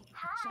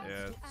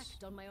 Yeah,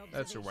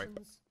 that's your wipe.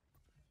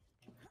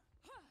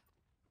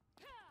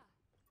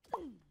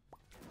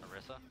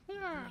 Marissa?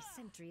 My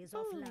sentry is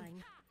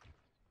offline.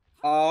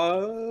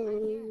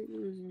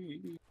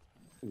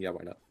 Yeah,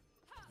 why not?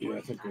 Yeah,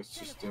 I think it's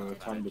just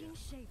time to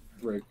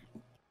break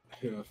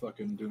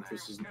fucking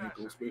Doomfist's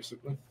ankles,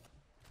 basically.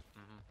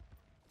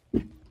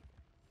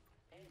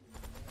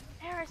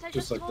 Eris, I Just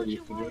just like told we you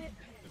used to do. why.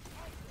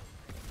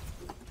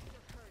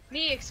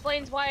 Me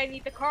explains why I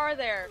need the car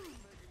there.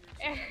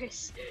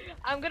 Eris,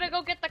 I'm gonna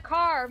go get the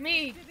car.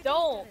 Me,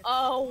 don't.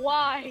 Oh,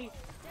 why?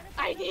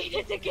 I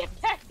needed to get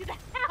back to the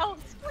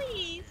house,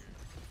 please.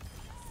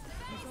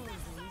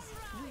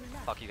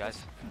 Fuck you guys.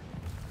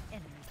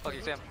 Fuck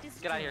you, Sam.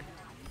 Get out of here.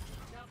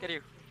 Get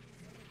here.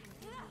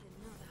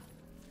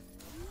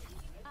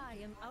 I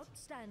am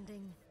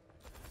outstanding.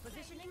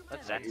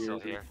 That's Zen's still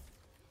here.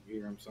 You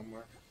hear him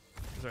somewhere.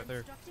 He's right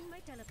there. Constructing my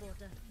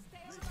teleporter.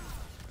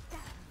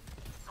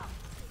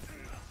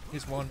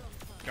 He's one.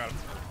 Got him.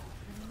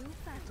 A new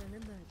pattern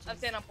emerges. I'm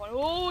staying on point.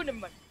 Oh, never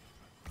mind.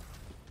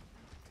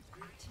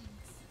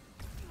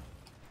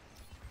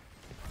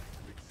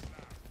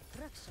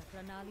 Raksha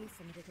Pranali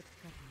Samrigat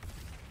Karna.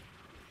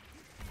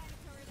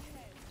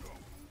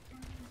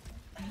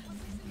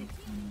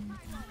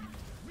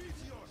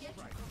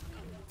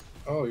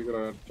 Oh, you're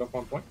gonna jump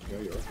on point? Yeah,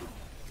 you are.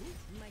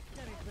 My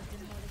turret was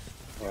demolished.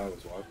 Oh, that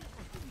was wild.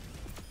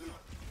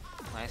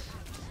 Nice.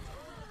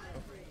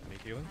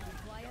 Make healing.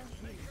 Require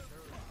healing.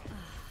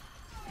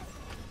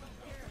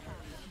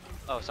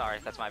 Oh, sorry,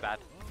 that's my bad.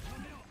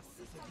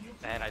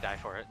 And I die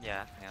for it.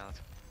 Yeah,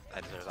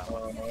 I deserve that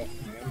one.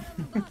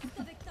 Man.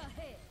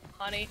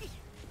 Honey,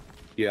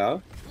 Yeah.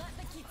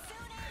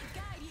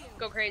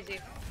 go crazy.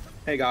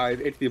 Hey guys,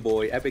 it's your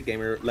boy, Epic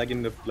Gamer,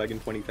 Legend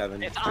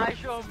 27. It's I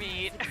show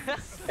meat.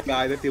 Hey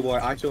guys, it's your boy,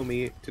 I Show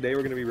Me. Today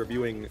we're gonna be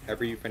reviewing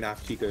every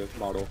FNAF Chica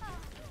model.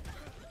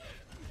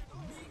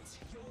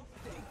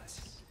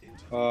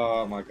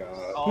 Oh my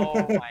god.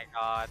 Oh my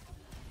god.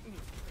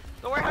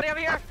 Don't worry, honey, I'm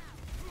here.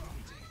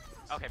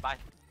 Okay, bye.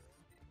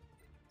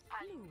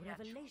 New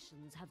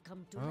revelations have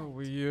come to Oh, light.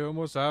 we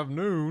almost have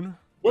noon.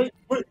 Wait,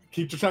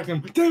 keep distracting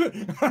him. Damn it!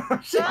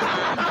 Shit!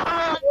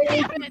 Ah,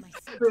 damn it!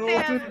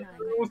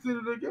 Almost did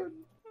it again.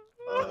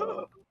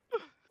 That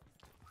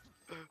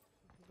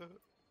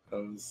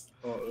was,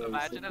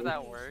 Imagine if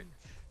that worked.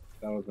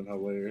 That would have been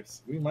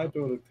hilarious. We might be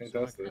able to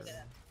contest this.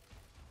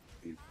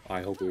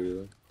 I hope we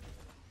do.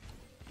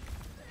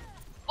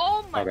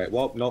 Oh my. Okay,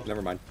 well, nope,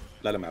 never mind.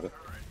 Let him have it.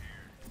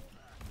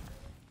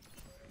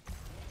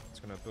 It's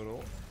gonna build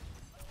ult.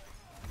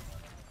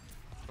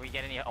 Can we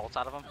get any ults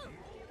out of him?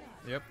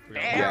 Yep. We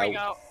got There we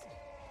go.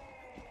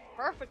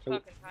 Perfect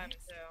fucking time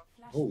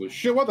too. Holy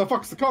shit, what the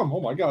fuck's to come?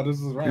 Oh my god, this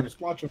is a random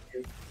splotch up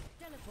here.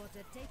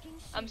 Teleporter taking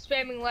shape. I'm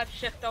spamming left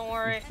shift, don't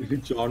worry.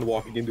 John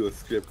walking into a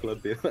strip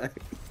club being like,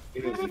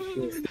 It is a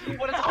shit.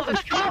 What is all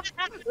this crap?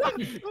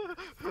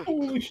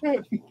 Holy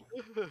shit!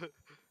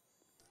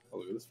 Oh,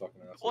 look at this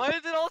fucking asshole. Why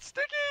is it all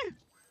sticky?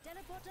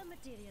 Teleporter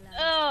materialized.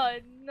 Oh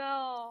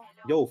no.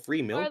 yo,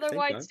 free milk? Why are there Thank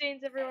white God.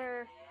 stains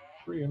everywhere?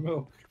 Free and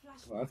milk.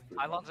 Oh, that's pretty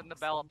Pylon's in the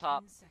bell up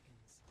top.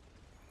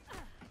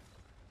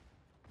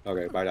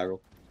 Okay, bye, Dagrol.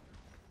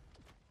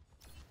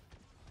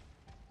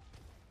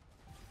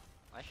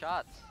 Nice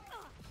shots.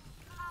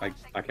 I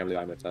can't believe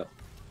I missed that.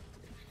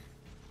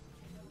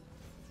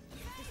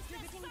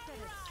 Distributing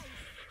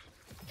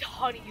turrets.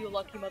 Honey, you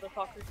lucky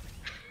motherfucker.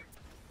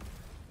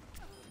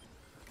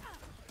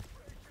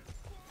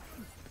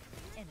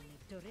 Enemy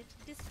turret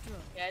destroyed.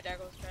 Yeah,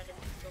 Dagrol's trying to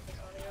focus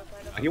on the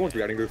outside of He wants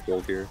Reading Group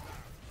gold here.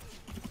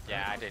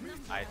 Yeah, I didn't.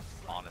 I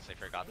honestly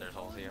forgot there's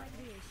holes here.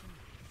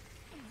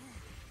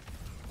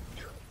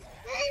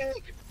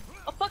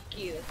 Oh, fuck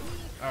you.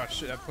 Oh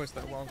shit! I placed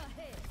that wrong.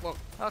 Whoa.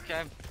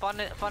 Okay, fun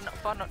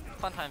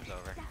time's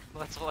over.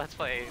 Let's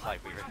play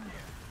Lightweaver.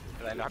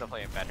 Cause I know how to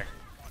play it better.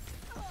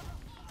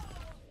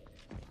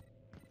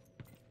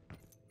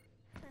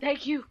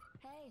 Thank you.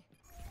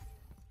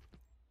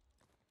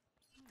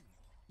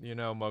 You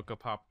know, Mocha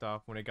popped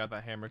off when he got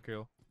that hammer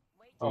kill.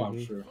 Oh,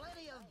 I'm sure.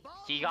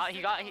 He got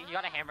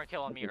a hammer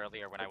kill on me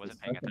earlier when I wasn't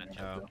paying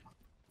attention.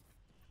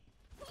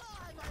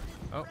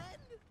 Oh.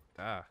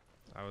 Ah.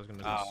 I was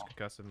gonna just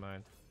cuss in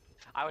mine.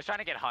 I was trying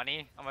to get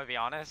honey. I'm gonna be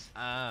honest.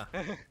 Ah.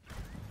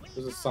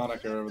 There's a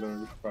Sonic over there.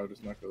 We should probably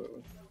just knock it that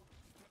way.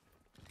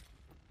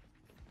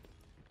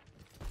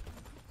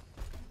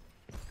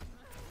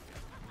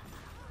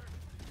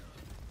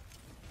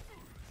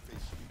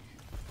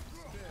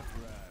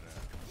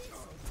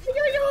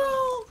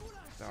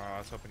 Oh, I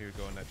was hoping he would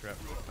go in that trap.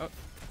 Oh.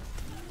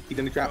 He's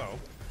in the trap.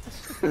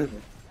 Oh.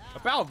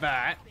 About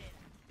that.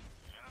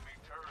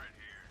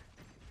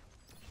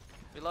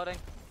 Reloading.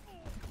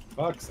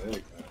 Fuck's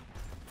sake, man.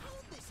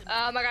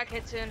 I got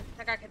Kitsune.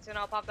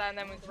 I'll pop that and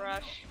then we can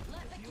rush.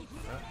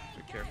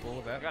 Be careful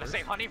with that. You gotta first.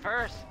 save honey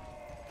first.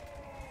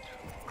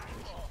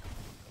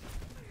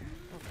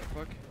 What the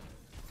fuck?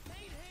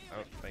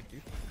 Oh, thank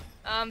you.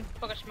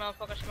 Focus Shmo,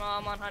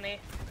 I'm on honey.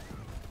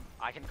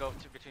 I can go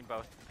between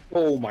both.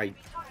 Oh my.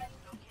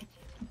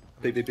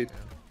 Beep. God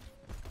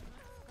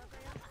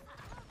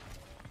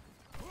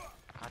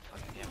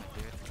fucking damn it,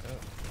 dude.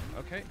 Oh,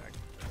 okay.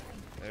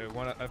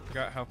 I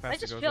forgot how fast I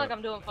just it goes feel like up.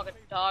 I'm doing fucking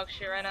dog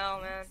shit right now,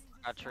 man.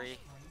 Got tree.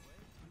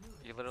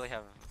 You literally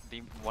have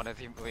one of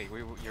the. Wait,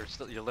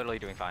 you're literally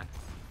doing fine.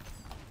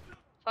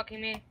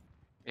 Fucking me.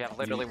 You have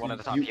literally one of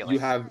the top you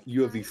healings.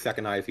 you have the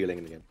second highest healing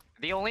in the game.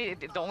 The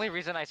only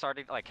reason I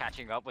started like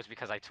catching up was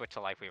because I switched to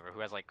Lifeweaver, who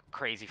has like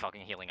crazy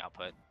fucking healing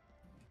output.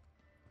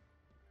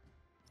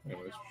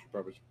 Anyways, we should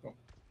probably go.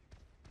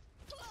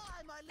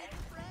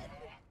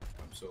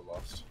 I'm so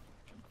lost.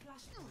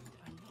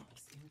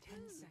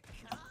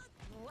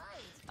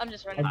 I'm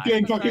just running. I'm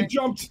getting fucking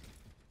jumped!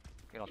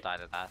 You don't die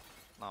to that.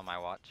 Not on my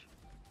watch.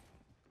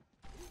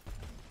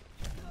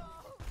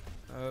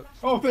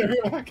 Oh, there,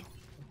 you're back!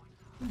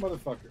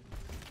 Motherfucker.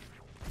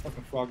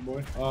 Fucking frog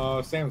boy.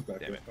 Sam's back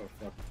Damn there. it. Oh,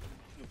 fuck.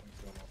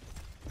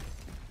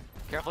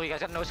 Careful, you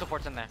guys got no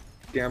supports in there.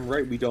 Damn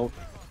right we don't.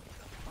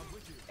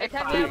 They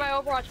tagged me out of my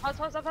Overwatch. Pause.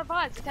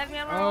 They tagged me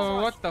out of my Overwatch.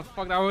 Oh, what the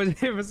fuck? That was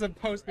it was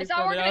supposed to be It's not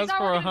funny. working. That It's was not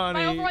for working.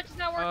 honey. My Overwatch is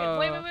not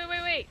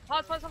working. Wait.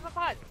 Pause.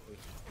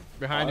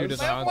 Behind you, Pause. My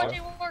there's a Overwatch Hanzo.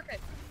 ain't working.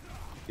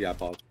 Yeah,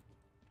 pause.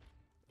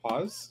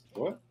 Pause?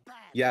 What?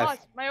 Yes. Pause.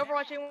 My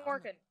Overwatch ain't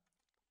working.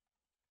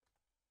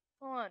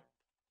 Hold on.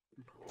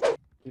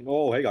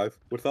 Oh, hey guys,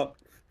 what's up?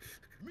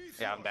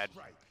 Yeah, I'm dead.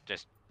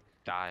 Just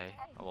die.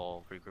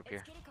 We'll regroup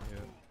here. Yeah.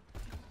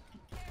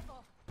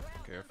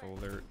 Careful,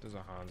 there's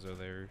a Hanzo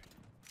there.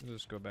 We'll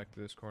just go back to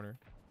this corner.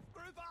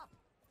 Back up.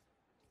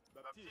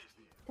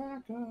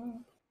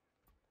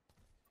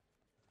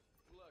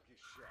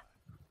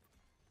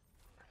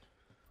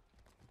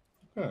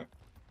 Okay.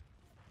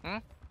 Hmm?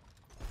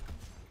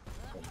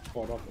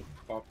 Okay, I'm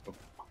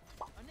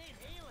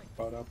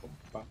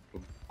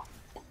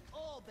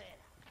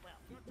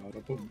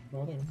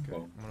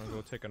gonna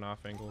go take an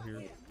off angle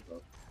here.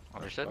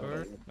 Understood.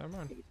 Or, never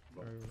mind.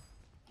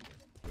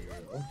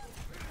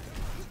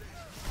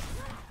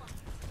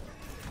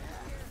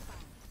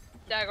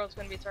 Dagrol's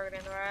gonna be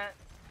targeting the rat.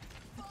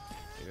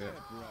 Yeah.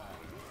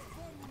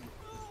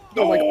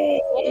 Oh my god.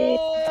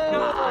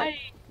 Oh,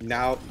 nice.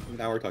 Now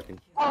we're talking.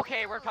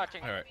 Okay, we're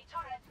touching. Alright.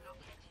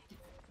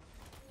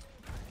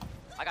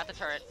 I got the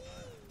turret.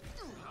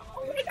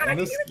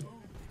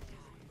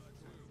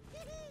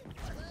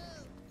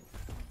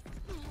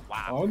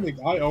 Wow.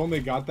 I only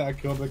got that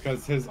kill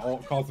because his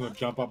ult caused him to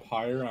jump up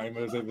higher. I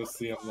was able to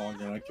see him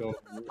longer, and I killed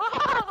him.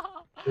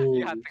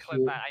 You have to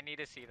clip that. I need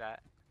to see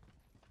that.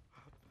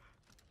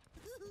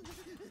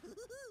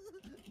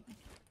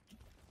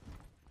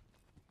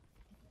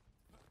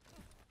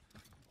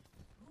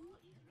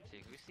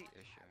 See, who's the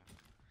issue?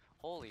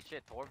 Holy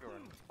shit,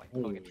 Torbjorn, like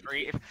fucking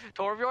free. If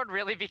Torbjorn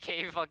really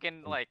became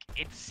fucking like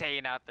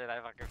insane after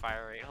that fucking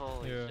fire rate.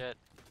 Holy shit.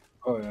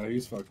 Oh yeah,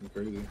 he's fucking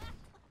crazy.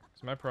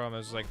 So my problem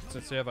is like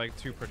since they have like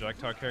 2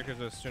 projectile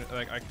characters, as soon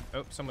like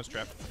oh someone's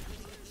trapped.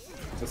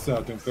 Let's see how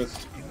I can fit.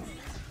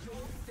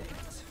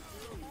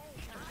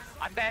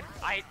 I'm dead.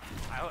 I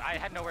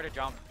had nowhere to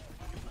jump.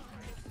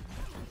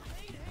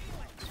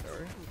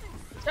 Sorry.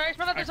 Sorry,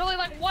 Shmonut, there's only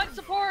like 1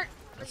 support.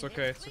 That's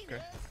okay. It's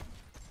okay.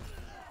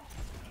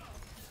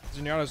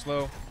 Zenyatta's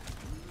low.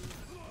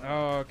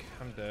 Oh, okay,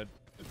 I'm dead.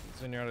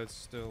 Zenyatta's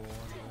still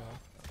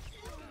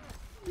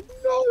 1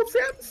 No,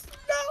 Sims!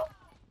 No!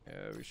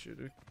 Yeah, we should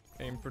have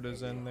aimed for the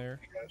Zen there.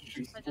 I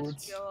just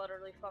feel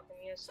utterly fucking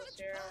useless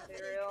here, I'll be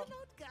real.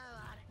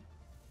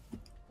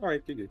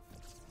 Alright, good.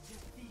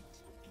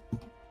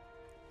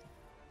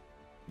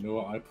 You know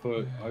what? I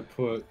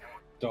put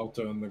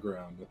Delta in the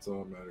ground. That's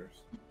all that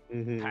matters.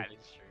 Mm-hmm. That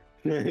is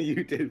true.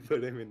 You did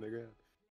put him in the ground.